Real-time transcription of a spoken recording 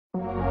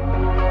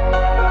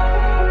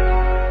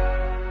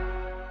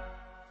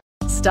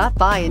Stop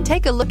by and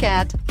take a look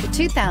at the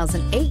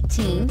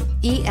 2018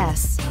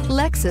 ES.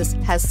 Lexus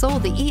has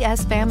sold the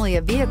ES family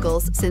of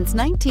vehicles since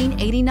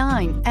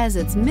 1989 as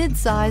its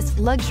mid-sized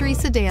luxury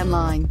sedan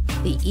line.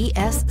 The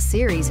ES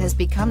series has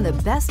become the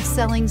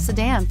best-selling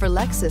sedan for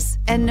Lexus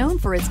and known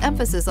for its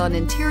emphasis on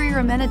interior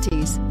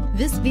amenities.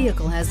 This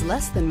vehicle has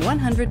less than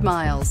 100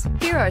 miles.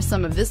 Here are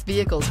some of this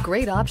vehicle's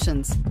great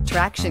options: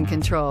 traction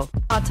control,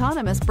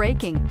 autonomous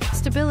braking,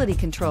 stability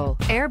control,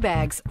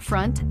 airbags,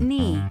 front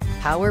knee,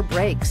 power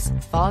brakes,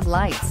 fog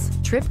lights,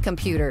 trip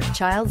computer,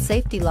 child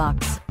safety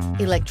locks,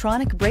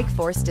 electronic brake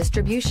force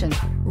distribution,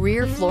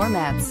 rear floor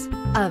mats.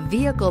 A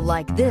vehicle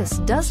like this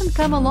doesn't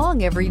come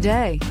along every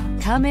day.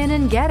 Come in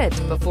and get it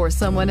before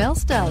someone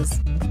else does.